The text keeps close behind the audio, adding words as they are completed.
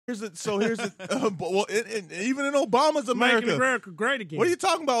even in Obama's America, making America great again. What are you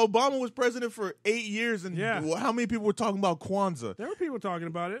talking about? Obama was president for 8 years, and how many people were talking about Kwanzaa? There were people talking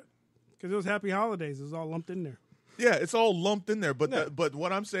about it because it was Happy Holidays. It was all lumped in there. Yeah, it's all lumped in there, but but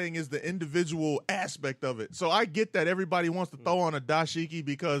what I'm saying is the individual aspect of it. So I get that everybody wants to throw on a dashiki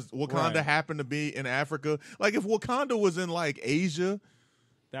because Wakanda happened to be in Africa. Like if Wakanda was in like Asia,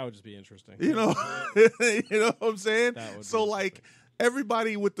 that would just be interesting. You know, you know what I'm saying? So like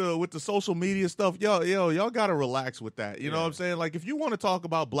everybody with the social media stuff, y'all gotta relax with that. You know what I'm saying? Like if you want to talk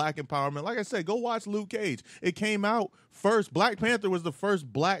about black empowerment, like I said, go watch Luke Cage. It came out first. Black Panther was the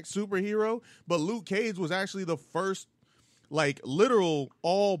first black superhero, but Luke Cage was actually the first like literal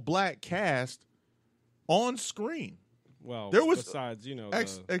all black cast on screen. Well, there was besides, you know,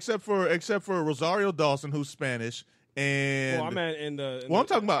 except for Rosario Dawson, who's Spanish. And I meant in the. I'm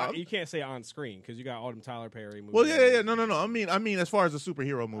talking about. You can't say on screen because you got all them Tyler Perry movies. Well, yeah, no. I mean, as far as a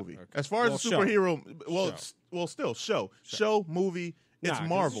superhero movie, as far as a superhero, show movie. It's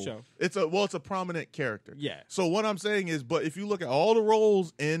Marvel. It's a prominent character. Yeah. So what I'm saying is, but if you look at all the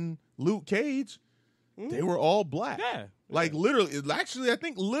roles in Luke Cage, they were all black. Yeah. Like literally, actually, I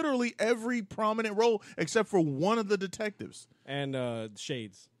think literally every prominent role except for one of the detectives. And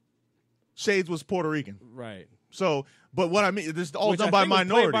Shades. Shades was Puerto Rican. Right. So, but what I mean, this is all done by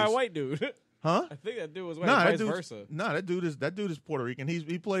minorities. By a white dude, huh? I think that dude was white. Vice versa. That dude is Puerto Rican.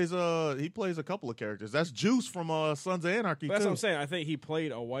 He plays a couple of characters. That's Juice from Sons of Anarchy. That's what I'm saying. I think he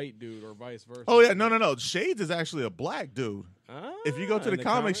played a white dude or vice versa. Oh yeah, no. Shades is actually a black dude. If you go to the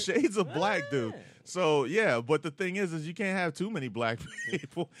comics, Shades a black dude. So yeah, but the thing is you can't have too many black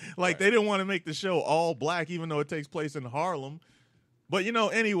people. Like they didn't want to make the show all black, even though it takes place in Harlem. But you know,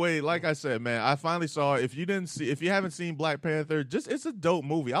 anyway, like I said, man, I finally saw it. If you haven't seen Black Panther, it's a dope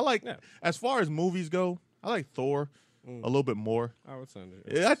movie. I like, as far as movies go, I like Thor a little bit more. I would send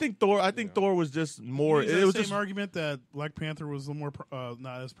it. Yeah, I think Thor was just more. It was the same argument that Black Panther was a little more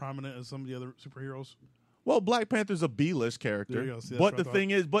not as prominent as some of the other superheroes. Well, Black Panther's a B-list character, but the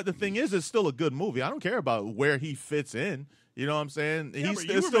thing is, it's still a good movie. I don't care about where he fits in. You know what I'm saying? Yeah,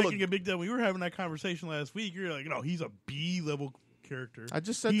 you were making a big deal. We were having that conversation last week. You're like, he's a B-level character. I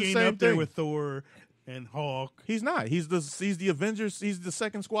just said he the ain't same up there thing with Thor and Hulk. He's not. He's the Avengers. He's the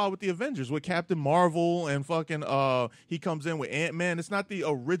second squad with the Avengers with Captain Marvel and fucking. He comes in with Ant-Man. It's not the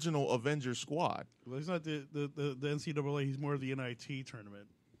original Avengers squad. Well, he's not the NCAA. He's more of the NIT tournament.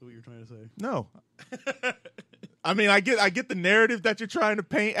 Is what you're trying to say? No. I mean, I get the narrative that you're trying to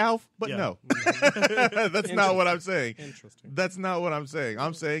paint, Alf, but no. That's not what I'm saying. Interesting. That's not what I'm saying.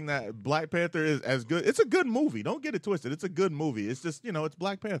 I'm saying that Black Panther is as good. It's a good movie. Don't get it twisted. It's a good movie. It's just, it's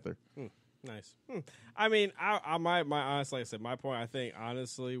Black Panther. Nice. I mean, my honestly, like I said, my point, I think,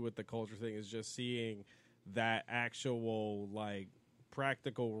 honestly, with the culture thing is just seeing that actual, like,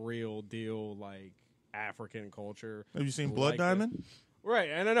 practical, real deal, like, African culture. Have you seen Blood Diamond?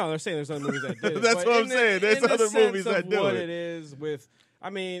 Right, and I know they're saying there's other movies that did it. That's what I'm saying. There's other movies that do what it. It is with, I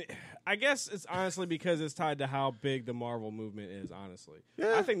mean, I guess it's honestly because it's tied to how big the Marvel movement is. Honestly,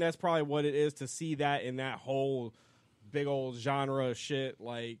 I think that's probably what it is to see that in that whole big old genre of shit.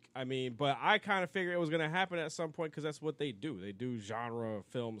 Like, I mean, but I kind of figured it was going to happen at some point because that's what they do. They do genre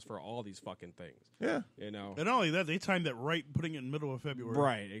films for all these fucking things. Yeah, And not only that, they timed it right, putting it in the middle of February.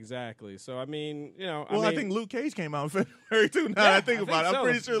 Right, exactly. So I mean, I think Luke Cage came out in February too. Now that I think about it, I'm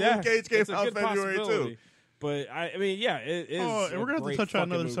pretty sure Luke Cage came out in February too. But I mean, yeah, it is. Oh, and we're gonna have to touch on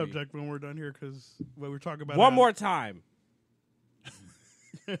another movie. Subject when we're done here because what we're talking about. One more time.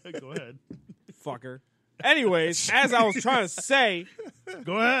 Go ahead, fucker. Anyways, as I was trying to say,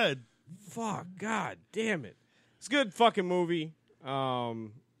 go ahead. Fuck, god damn it! It's a good fucking movie. I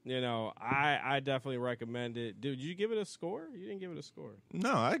definitely recommend it. Dude, did you give it a score? You didn't give it a score.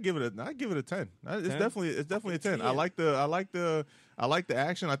 No, I give it a 10. It's definitely a 10. I like the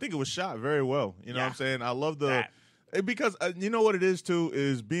action. I think it was shot very well. You know what I'm saying? I love because you know what it is too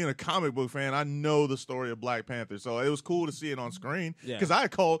is being a comic book fan. I know the story of Black Panther, so it was cool to see it on screen. Because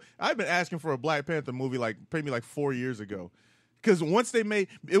I've been asking for a Black Panther movie maybe 4 years ago. Because once they made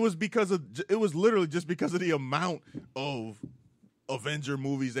it was literally just because of the amount of Avenger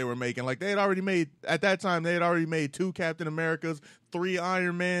movies they were making. Like at that time they had already made 2 Captain Americas, 3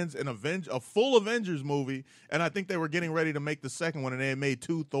 Iron Mans, and a full Avengers movie, and I think they were getting ready to make the second one, and they had made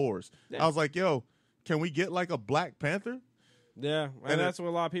 2 Thors. I was like, yo, can we get like a Black Panther? Yeah, and that's what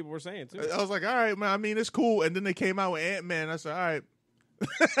a lot of people were saying too. I was like, all right, man. I mean, it's cool. And then they came out with Ant-Man. I said, all right.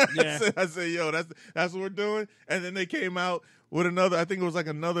 Yeah. I said, yo, that's what we're doing. And then they came out with another. I think it was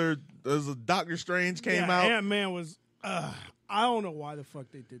there's a Doctor Strange came out. Ant-Man was. I don't know why the fuck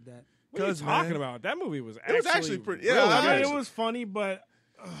they did that. What are you talking about? That movie was actually, it was actually pretty. Yeah, it was funny, but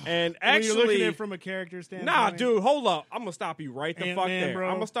And When actually, you're looking at it from a character standpoint. nah, dude, hold up. I'm gonna stop you right the fuck Ant-Man, there. bro.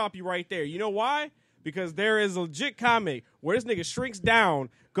 I'm gonna stop you right there. You know why? Because there is a legit comic where this nigga shrinks down,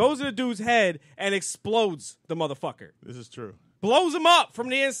 goes in the dude's head, and explodes the motherfucker. This is true. Blows him up from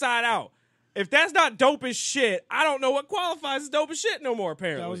the inside out. If that's not dope as shit, I don't know what qualifies as dope as shit no more,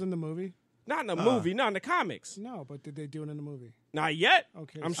 apparently. That was in the movie? Not in the movie, not in the comics. No, but did they do it in the movie? Not yet.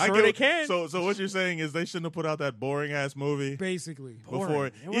 Okay. I'm I sure they can. So what you're saying is they shouldn't have put out that boring ass movie Basically. before.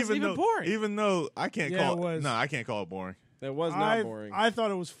 It wasn't even boring. Even though I can't Yeah, call it was. No, I can't call it boring. It was not boring. I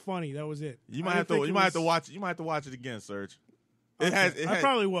thought it was funny. That was it. You might have to watch it again, Serge. I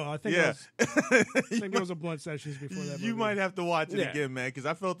probably will. I think Yeah. I think there was a blunt sessions before that movie. You might have to watch it Yeah. again, man, because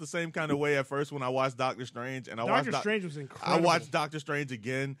I felt the same kind of way at first when I watched Doctor Strange, and Doctor Strange was incredible. I watched Doctor Strange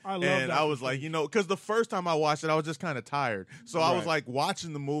again, I love and I Doctor was like, Strange. because the first time I watched it, I was just kind of tired, so I was Right. like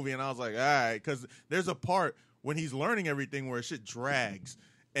watching the movie, and I was like, all right, because there's a part when he's learning everything where shit drags.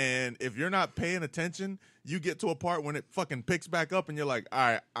 And if you're not paying attention, you get to a part when it fucking picks back up, and you're like, all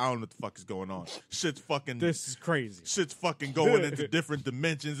right, I don't know what the fuck is going on. Shit's fucking This is crazy. Shit's fucking going into different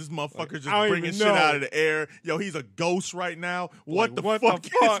dimensions. This motherfucker's I don't just bringing even shit know. out of the air. Yo, he's a ghost right now. What the fuck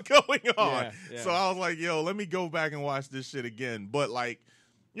is going on? Yeah, yeah. So I was like, yo, let me go back and watch this shit again. But like,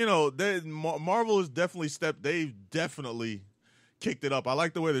 Marvel has definitely they've definitely kicked it up. I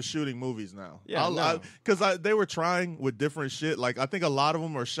like the way they're shooting movies now. Yeah, because they were trying with different shit. Like I think a lot of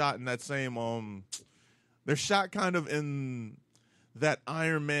them are shot in that same they're shot kind of in that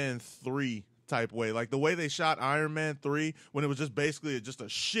Iron Man 3 type way. Like the way they shot Iron Man 3 when it was just basically just a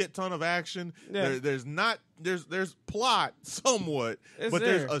shit ton of action. Yeah. There's plot somewhat, but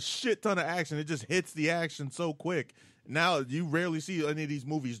there. there's a shit ton of action. It just hits the action so quick. Now you rarely see any of these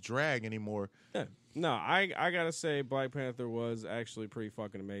movies drag anymore. Yeah. No, I gotta say, Black Panther was actually pretty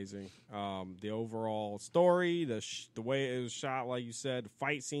fucking amazing. The overall story, the way it was shot, like you said, the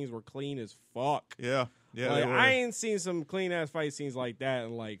fight scenes were clean as fuck. Yeah. Like, they were. I ain't seen some clean ass fight scenes like that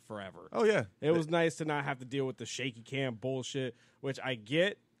in like forever. Oh yeah, It was nice to not have to deal with the shaky cam bullshit, which I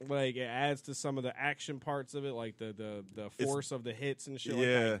get. Like it adds to some of the action parts of it, like the force of the hits and shit. Like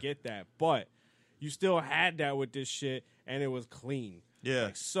that. Yeah. I get that, but you still had that with this shit, and it was clean. Yeah.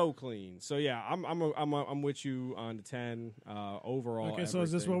 Like, so clean. So yeah, I'm with you on the 10 overall. Okay, so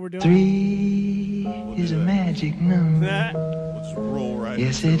is this what we're doing? 3 is a magic number. Let's roll right.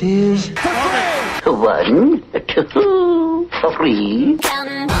 Yes, it is. 1, 2, 3.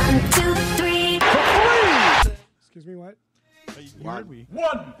 Counting 1, 2, 3. Excuse me, what? You heard me. No,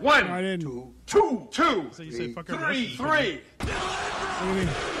 I didn't. So you said fuck everybody. 3.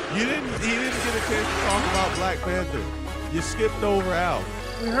 He didn't get a chance to talk about Black Panther. You skipped over Al.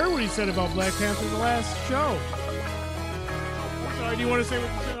 We heard what he said about Black Panther in the last show. Sorry, do you want to say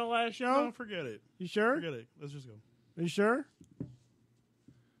what you said on the last show? No, forget it. You sure? Forget it. Let's just go. Are you sure?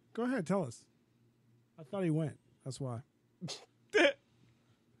 Go ahead, tell us. I thought he went. That's why.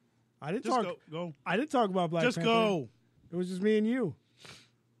 I didn't Just talk. go. I didn't talk about Black Just Panther. go. It was just me and you.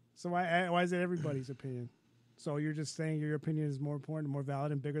 So why is it everybody's opinion? So you're just saying your opinion is more important, more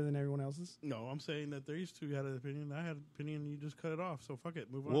valid, and bigger than everyone else's? No, I'm saying that these two had an opinion. I had an opinion. You just cut it off. So fuck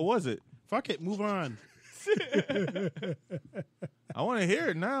it. Move on. What was it? Fuck it. Move on. I want to hear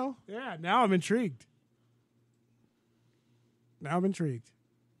it now. Yeah, now I'm intrigued. We're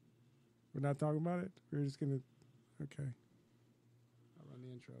not talking about it? We're just going to... Okay. I'll run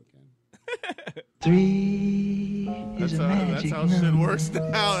the intro again. 3 is a That's magic how shit number. works now.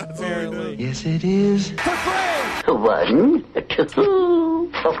 That's what we do. Apparently. Yes, it is. 1,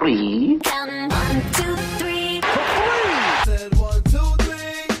 2, 3. Counting 1, 2, 3.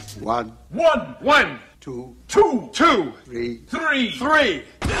 1, 2, 3.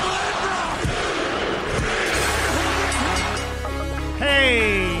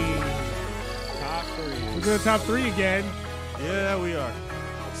 Hey! Top 3. We're doing top 3 again. Yeah, we are.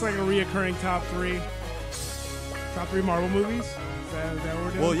 It's like a reoccurring top 3. Top 3 Marvel movies? Is that what we're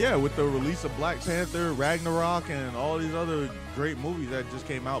doing? Well, yeah, with the release of Black Panther, Ragnarok, and all these other great movies that just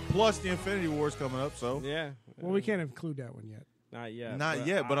came out, plus the Infinity War's coming up, so. Yeah. Well, we can't include that one yet. Not yet. Not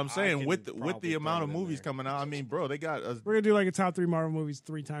yet, but I'm saying can with probably the amount throw of it in movies there. coming out, I mean, bro, they got We're going to do like a top 3 Marvel movies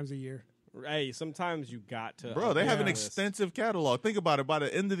 3 times a year. Hey, sometimes you got to. Bro, they have an update this. extensive catalog. Think about it. By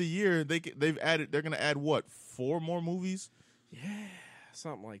the end of the year, they're going to add what? 4 more movies?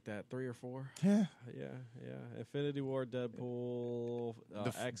 Something like that, 3 or 4. Yeah. Yeah. Infinity War, Deadpool,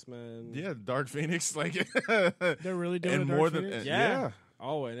 X-Men. Yeah, Dark Phoenix, like They're really doing and a more Dark than Phoenix? yeah.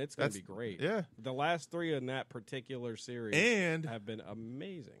 Oh, and it's going to That's- be great. yeah. The last 3 in that particular series And have been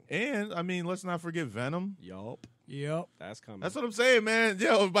amazing. and I mean, let's not forget Venom. Yup. Yep. That's coming. That's what I'm saying, man.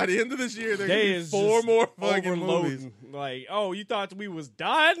 Yo, by the end of this year, there's going to be is 4 just more fucking overloading. movies. Like, oh, you thought we was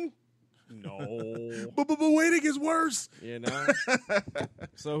done? No. But waiting is worse. You know?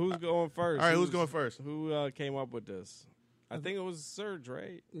 So who's going first? All right, who's going first? Who came up with this? I think it was Serge,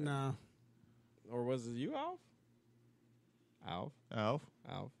 right? Nah. Or was it you, Alf? Alf.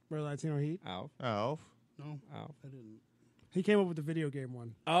 Bro, Latino Heat. Alf. No, Alf. I didn't. He came up with the video game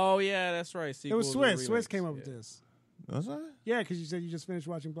one. Oh, yeah, that's right. It was Sequels Swiss. and Swiss remakes. came up with Yeah. this. Was that? Yeah, because you said you just finished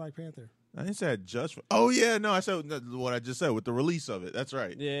watching Black Panther. I didn't say I just. Oh yeah, no, I said what I just said with the release of it. That's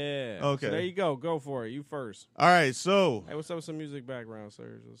right. Yeah. Okay. So there you go. Go for it. You first. All right, so Hey, what's up with some music background,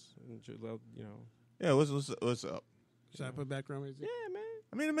 Serge? You know. yeah, what's up? Should I put background music? Yeah, man.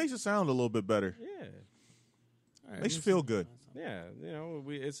 I mean, it makes it sound a little bit better. Yeah. All right, Makes you listen. feel good Yeah. You know,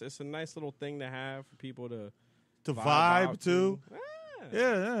 it's a nice little thing to have for people to to vibe vibe out to. Yeah.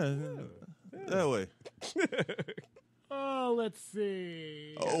 Yeah, that way. Oh, let's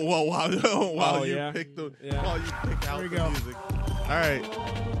see. Oh, well, while Oh, you yeah. pick the Yeah. while you pick out There we the go. music. All right.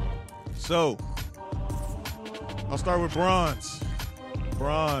 So I'll start with Bronze.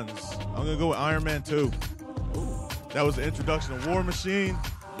 I'm gonna go with Iron Man 2. That was the introduction of War Machine,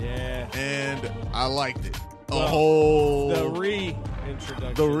 Yeah. and I liked it. The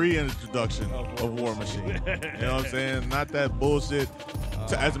reintroduction. The reintroduction Of of War War Machine. Machine. You know what I'm saying? Not that bullshit.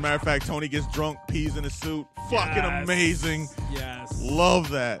 As a matter of fact, Tony gets drunk, pees in his suit. Fucking Yes. amazing. Yes. Love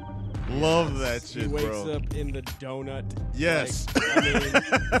that. Love that shit, He wakes bro. up in the donut. Yes. Like, I mean,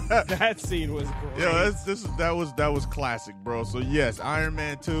 that scene was great. Yo, that was classic, bro. So yes, Iron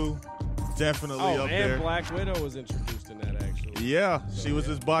Man 2, definitely oh, up and there. Black Widow was introduced in that, actually. Yeah, So, she was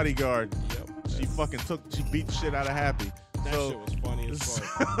yeah. his bodyguard. Yep. She beat the shit out of Happy. That So, shit was funny as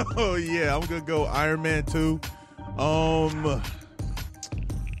fuck. oh yeah, I'm gonna go Iron Man 2.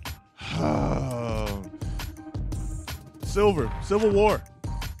 Civil War.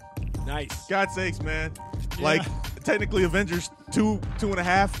 Nice. God sakes, man. Like technically Avengers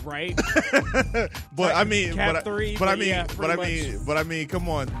 2.5. Right? But I mean, Cap 3, but I but mean, yeah, but I pretty mean, but I mean, come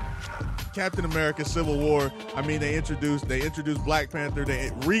on. Captain America: Civil War. I mean, they introduced Black Panther.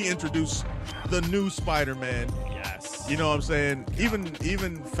 They reintroduced the new Spider-Man. Yes. You know what I'm saying?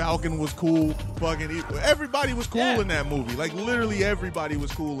 Even Falcon was cool. Fucking everybody was cool Yeah. in that movie. Like literally everybody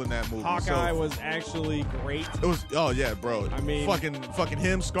was cool in that movie. Hawkeye So, was actually great. it was yeah, bro. I mean- fucking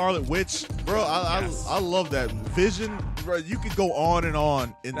him, Scarlet Witch, bro. Yes. I love that Vision, bro. You could go on and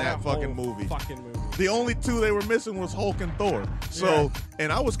on in that fucking whole movie. Fucking movie. The only two they were missing was Hulk and Thor. So,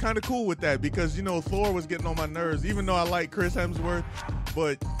 and I was kind of cool with that because Thor was getting on my nerves, even though I like Chris Hemsworth.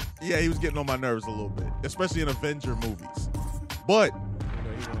 But yeah, he was getting on my nerves a little bit, especially in Avenger movies. But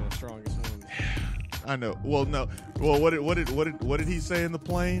He's one of the strongest ones. I know. Well, no. Well, what did he say in the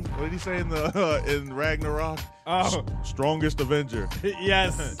plane? What did he say in the in Ragnarok? Oh. Strongest Avenger.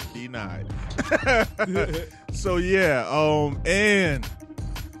 Yes. Denied. So yeah, and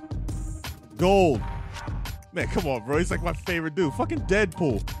Gold. Man, come on, bro. He's like my favorite dude. Fucking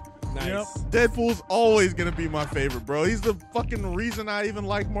Deadpool. Nice. Yep. Deadpool's always gonna be my favorite, bro. He's the fucking reason I even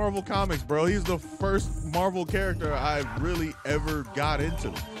like Marvel Comics, bro. He's the first Marvel character I really ever got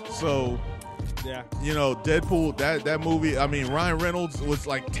into. So, Yeah. Deadpool, that movie, I mean, Ryan Reynolds was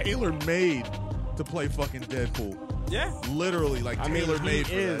like tailor-made to play fucking Deadpool. Yeah. Literally, like I mean, tailor-made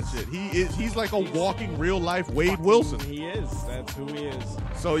he for that is. shit. He's like a walking real-life Wade Wilson. He is. That's who he is.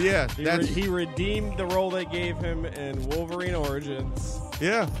 So yeah, He redeemed the role they gave him in Wolverine Origins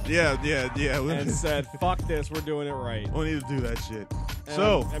yeah. and said, "Fuck this, we're doing it right." We need to do that shit. And,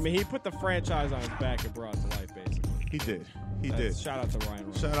 So I mean, he put the franchise on his back and brought it to life, basically. he did. He That's- did. Shout out to Ryan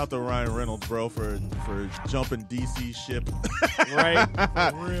Reynolds. Shout out to Ryan Reynolds, bro, for jumping DC ship. Right?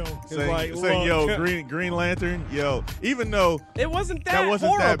 For real. It's saying, like, saying, look. yo, Green Lantern, yo. Even though It wasn't that that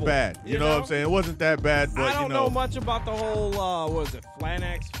wasn't horrible, that bad, you know what I'm saying? It wasn't that bad, but I don't you know, know much about the whole, what was it,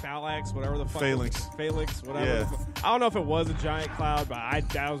 Phalanx, whatever the fuck. Phalanx. Phalanx, whatever. Yeah. the fuck. I don't know if it was a giant cloud, but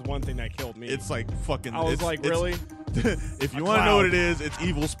that was one thing that killed me. it's like fucking. I was it's, like, it's- really? if you A want to know what cloud. it is, it's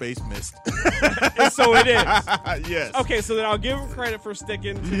evil space mist. So it is. Yes. Okay, so then I'll give him credit for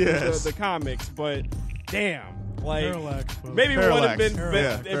sticking to Yes. the comics, but damn, like Parallax, bro. maybe it would have Parallax. been.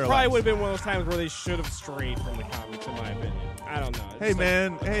 Yeah, It Parallax. probably would have been one of those times where they should have strayed from the comics, in my opinion. I don't know. It's Hey, like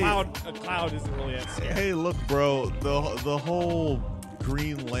man, a hey. cloud isn't really that scary. Hey, look, bro. The whole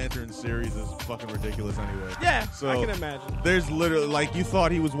Green Lantern series is fucking ridiculous anyway. Yeah, So, I can imagine. There's literally like you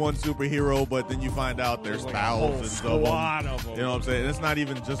thought he was one superhero, but then you find out there's Like a whole thousands of them. squad of them. You know what I'm saying? It's not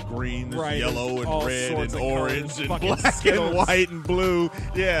even just green. There's Right, yellow there's all and red sorts and of colors, orange and fucking black Skittles. and white and blue.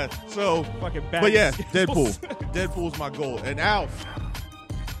 Yeah. So, Fucking bad but yeah, Skittles. Deadpool's my goal. And Alf,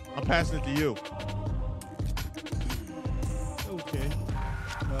 I'm passing it to you.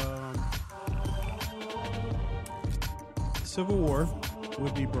 Civil War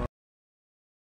would be Braun